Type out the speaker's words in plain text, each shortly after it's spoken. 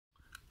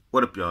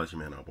What up, y'all? It's your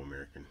man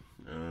Abuamerican.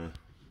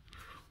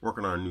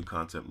 Working on a new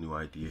concept, new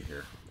idea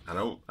here. I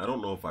don't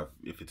know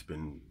if it's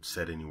been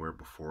said anywhere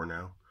before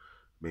now.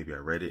 Maybe I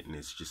read it and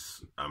it's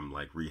just I'm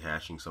like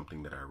rehashing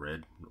something that I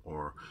read,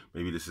 or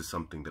maybe this is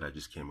something that I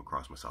just came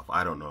across myself.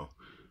 I don't know.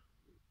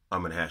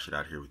 I'm gonna hash it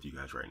out here with you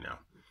guys right now.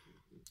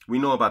 We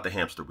know about the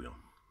hamster wheel.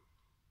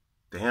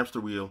 The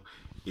hamster wheel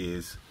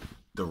is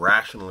the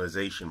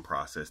rationalization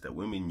process that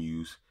women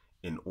use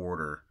in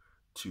order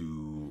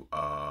to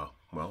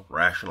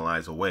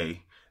rationalize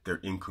away their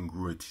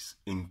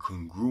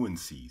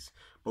incongruencies,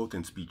 both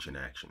in speech and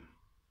action.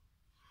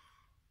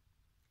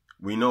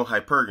 We know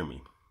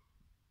hypergamy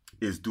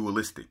is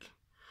dualistic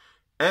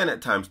and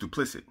at times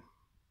duplicit.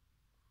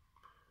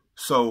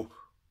 So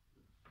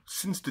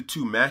since the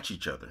two match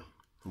each other,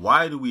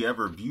 why do we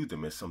ever view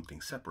them as something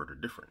separate or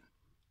different?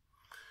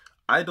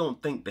 I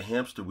don't think the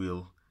hamster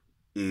wheel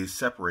is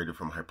separated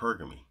from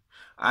hypergamy.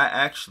 I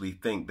actually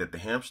think that the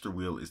hamster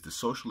wheel is the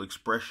social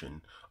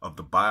expression of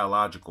the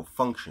biological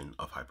function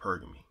of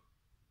hypergamy.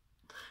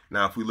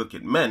 Now, if we look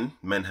at men,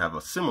 men have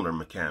a similar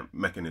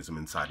mechanism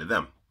inside of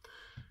them.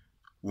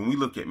 When we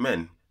look at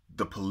men,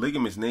 the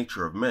polygamous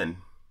nature of men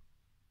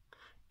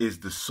is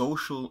the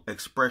social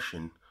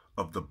expression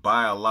of the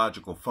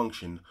biological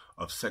function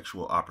of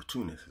sexual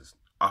opportunism,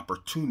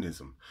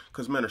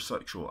 because men are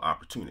sexual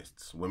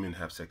opportunists. Women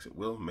have sex at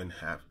will, men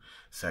have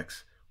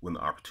sex when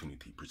the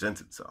opportunity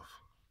presents itself.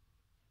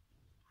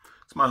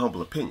 It's my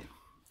humble opinion.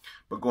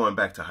 But going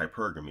back to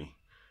hypergamy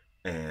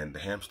and the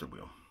hamster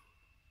wheel,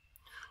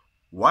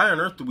 why on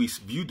earth do we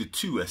view the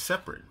two as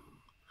separate?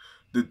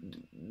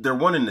 They're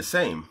one and the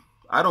same.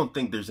 I don't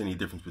think there's any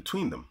difference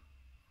between them.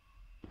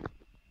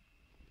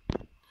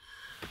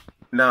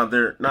 Now,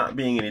 there not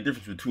being any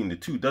difference between the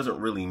two doesn't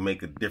really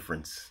make a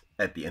difference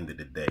at the end of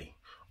the day.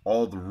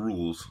 All the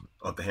rules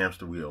of the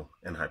hamster wheel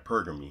and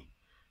hypergamy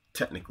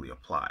technically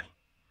apply.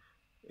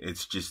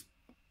 It's just,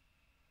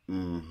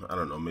 I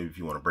don't know, maybe if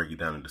you want to break it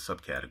down into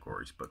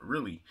subcategories, but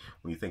really,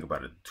 when you think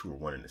about it, the two are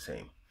one and the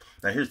same.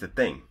 Now, here's the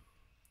thing.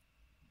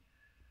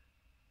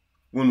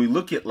 When we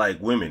look at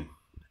like women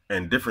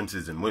and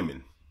differences in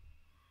women,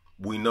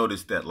 we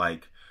notice that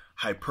like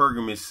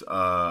hypergamous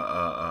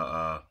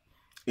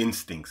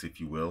instincts, if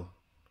you will,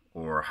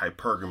 or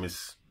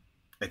hypergamous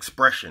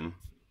expression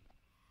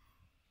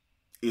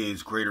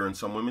is greater in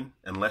some women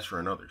and lesser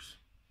in others.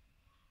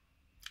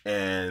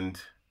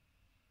 And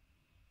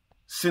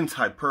since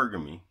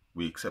hypergamy,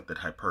 we accept that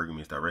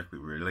hypergamy is directly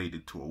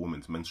related to a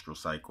woman's menstrual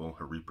cycle,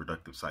 her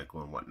reproductive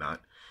cycle, and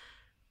whatnot.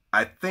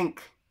 I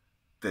think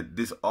that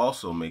this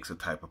also makes a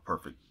type of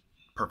perfect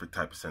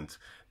type of sense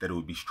that it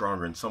would be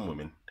stronger in some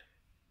women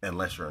and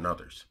lesser in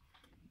others.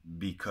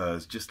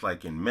 Because just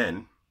like in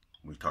men,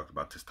 we talked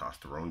about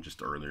testosterone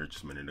just earlier,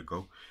 just a minute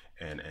ago,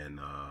 and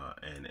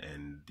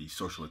the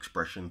social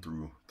expression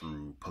through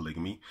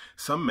polygamy.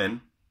 Some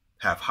men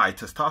have high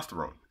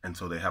testosterone, and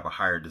so they have a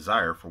higher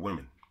desire for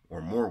women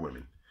or more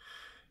women.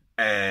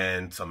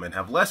 And some men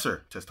have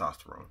lesser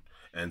testosterone,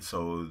 and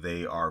so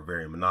they are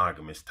very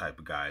monogamous type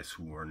of guys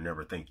who are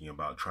never thinking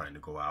about trying to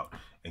go out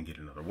and get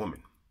another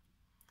woman.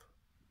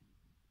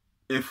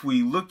 If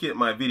we look at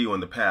my video in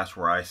the past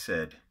where I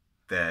said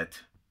that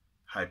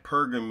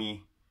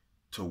hypergamy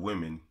to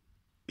women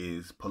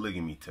is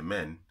polygamy to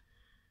men,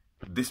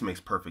 this makes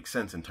perfect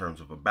sense in terms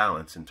of a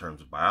balance, in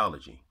terms of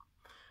biology.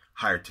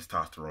 Higher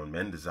testosterone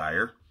men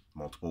desire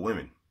multiple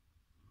women.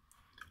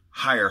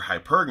 Higher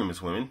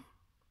hypergamous women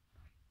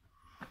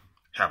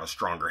have a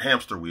stronger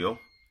hamster wheel,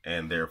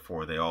 and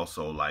therefore they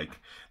also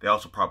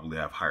probably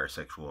have higher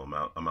sexual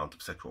amount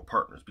of sexual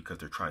partners because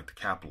they're trying to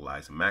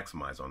capitalize and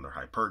maximize on their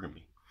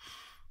hypergamy.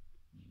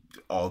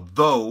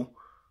 Although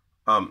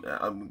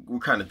we're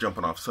kind of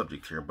jumping off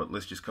subject here, but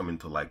let's just come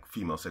into like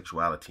female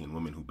sexuality and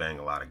women who bang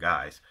a lot of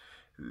guys.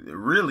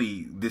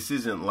 Really, this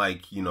isn't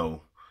like, you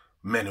know,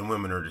 men and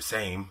women are the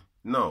same.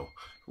 No,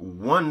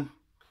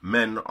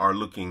 men are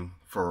looking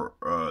for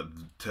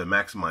to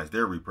maximize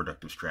their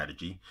reproductive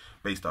strategy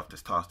based off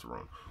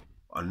testosterone.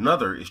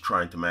 Another is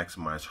trying to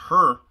maximize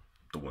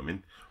the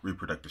woman,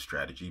 reproductive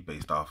strategy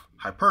based off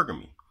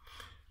hypergamy.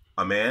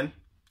 A man,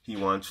 he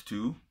wants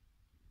to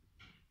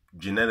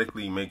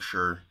genetically make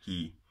sure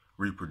he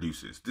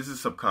reproduces. This is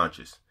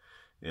subconscious,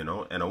 you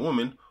know, and a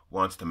woman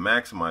wants to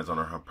maximize on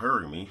her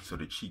hypergamy so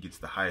that she gets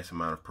the highest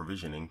amount of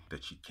provisioning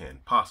that she can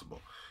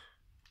possible.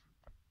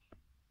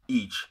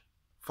 Each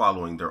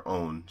following their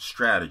own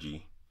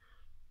strategy,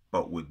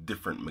 but with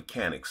different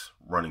mechanics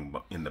running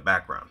in the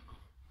background.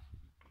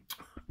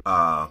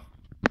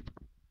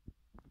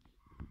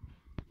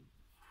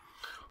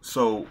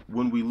 So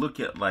when we look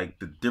at like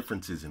the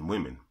differences in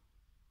women,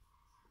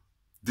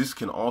 this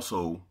can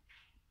also,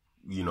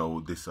 you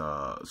know, this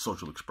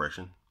social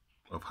expression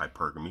of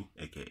hypergamy,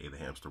 aka the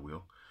hamster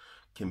wheel,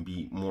 can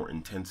be more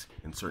intense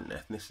in certain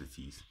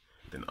ethnicities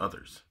than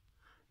others.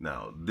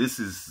 Now, this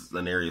is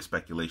an area of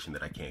speculation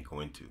that I can't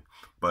go into,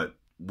 but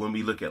when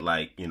we look at,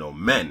 like, you know,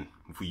 men,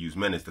 if we use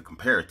men as the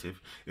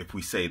comparative, if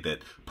we say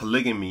that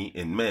polygamy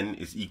in men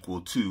is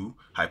equal to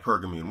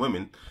hypergamy in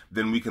women,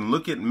 then we can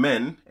look at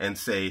men and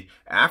say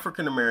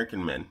African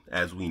American men,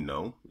 as we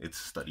know, it's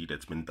a study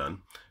that's been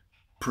done,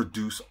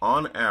 produce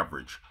on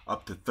average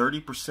up to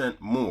 30%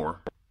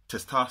 more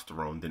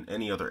testosterone than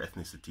any other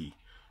ethnicity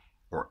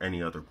or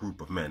any other group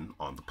of men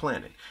on the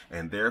planet.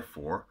 And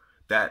therefore,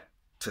 that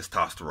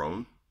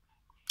testosterone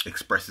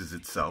expresses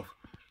itself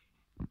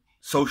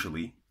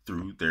socially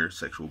through their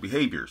sexual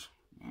behaviors.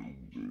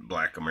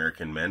 Black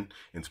American men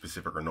in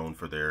specific are known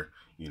for their,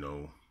 you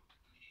know,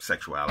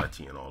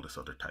 sexuality and all this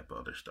other type of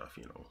other stuff,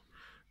 you know,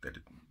 that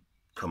it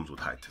comes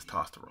with high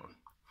testosterone.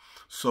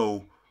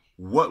 So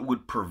what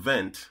would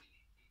prevent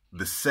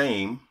the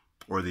same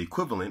or the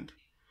equivalent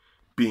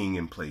being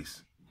in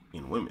place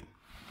in women?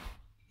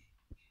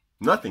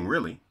 Nothing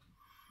really,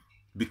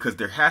 because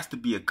there has to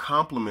be a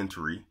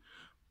complementary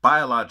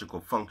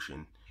biological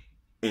function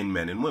in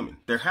men and women.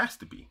 There has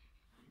to be.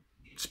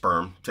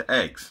 Sperm to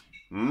eggs,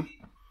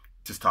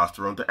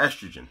 testosterone to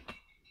estrogen,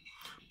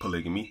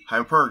 polygamy,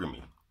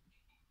 hypergamy.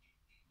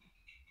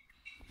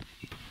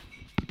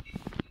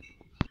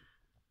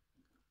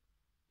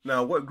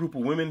 Now, what group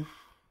of women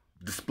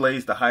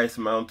displays the highest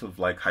amount of,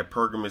 like,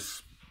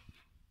 hypergamous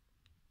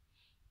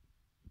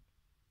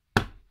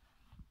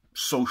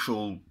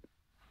social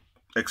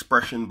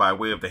expression by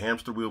way of the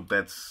hamster wheel?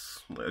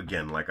 That's,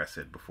 again, like I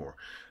said before,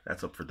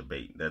 that's up for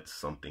debate. That's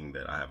something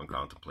that I haven't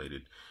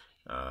contemplated.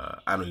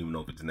 I don't even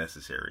know if it's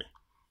necessary.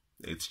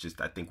 It's just,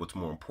 I think what's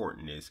more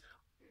important is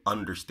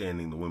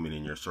understanding the women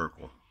in your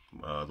circle,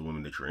 the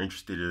women that you're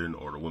interested in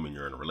or the women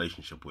you're in a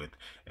relationship with,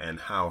 and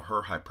how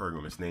her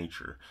hypergamous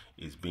nature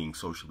is being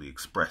socially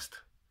expressed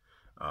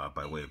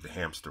by way of the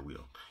hamster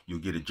wheel. You'll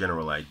get a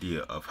general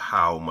idea of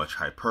how much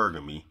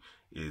hypergamy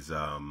is,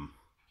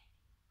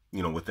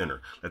 you know, within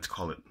her. Let's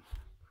call it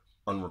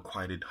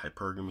unrequited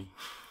hypergamy.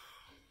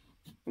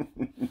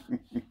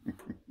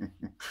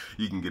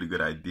 You can get a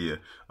good idea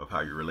of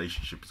how your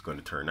relationship is going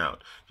to turn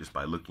out just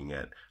by looking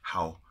at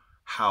how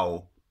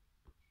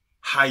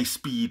high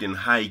speed and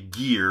high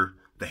gear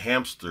the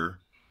hamster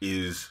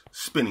is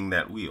spinning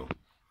that wheel.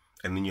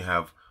 And then you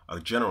have a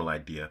general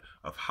idea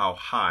of how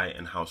high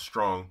and how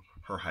strong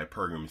her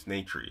hypergamous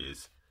nature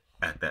is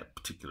at that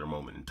particular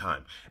moment in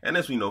time. And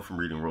as we know from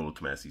reading Rollo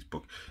Tomasi's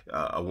book,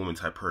 a woman's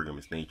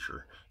hypergamous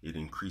nature, it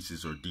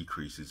increases or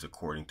decreases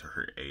according to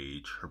her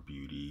age, her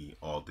beauty,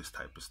 all this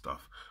type of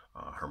stuff,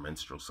 her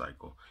menstrual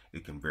cycle.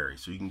 It can vary.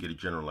 So you can get a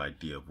general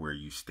idea of where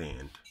you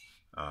stand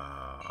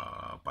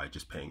by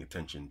just paying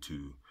attention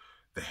to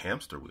the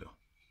hamster wheel.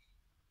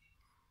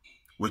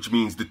 Which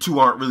means the two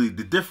aren't really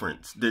the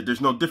difference.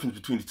 There's no difference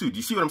between the two. Do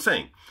you see what I'm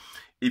saying?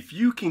 If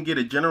you can get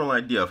a general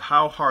idea of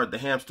how hard the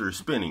hamster is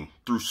spinning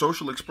through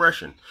social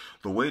expression,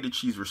 the way that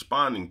she's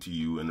responding to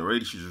you and the way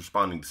that she's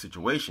responding to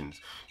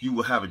situations, you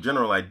will have a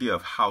general idea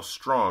of how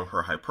strong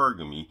her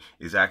hypergamy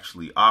is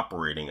actually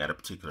operating at a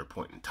particular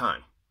point in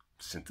time,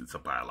 since it's a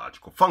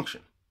biological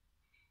function.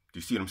 Do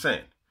you see what I'm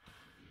saying?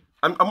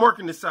 I'm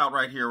working this out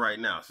right here, right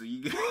now. So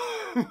you this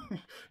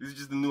is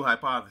just a new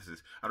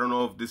hypothesis. I don't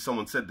know if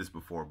someone said this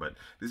before, but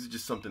this is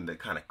just something that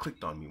kind of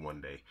clicked on me one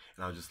day.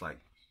 And I was just like,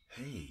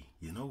 hey,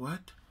 you know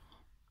what?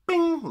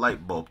 Bing!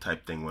 Light bulb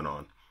type thing went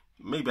on.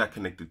 Maybe I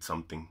connected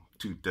something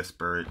to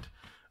disparate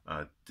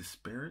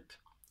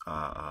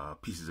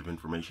pieces of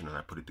information and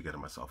I put it together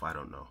myself. I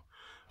don't know.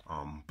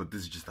 But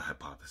this is just a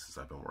hypothesis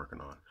I've been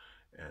working on.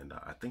 And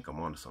I think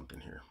I'm onto something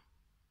here.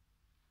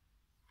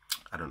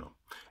 I don't know.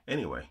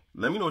 Anyway,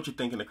 let me know what you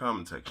think in the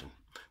comment section.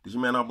 This is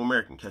your man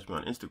Abuamerican. Catch me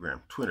on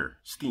Instagram, Twitter,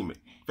 Steam it,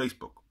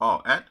 Facebook,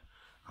 all at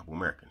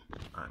Abuamerican.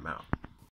 I'm out.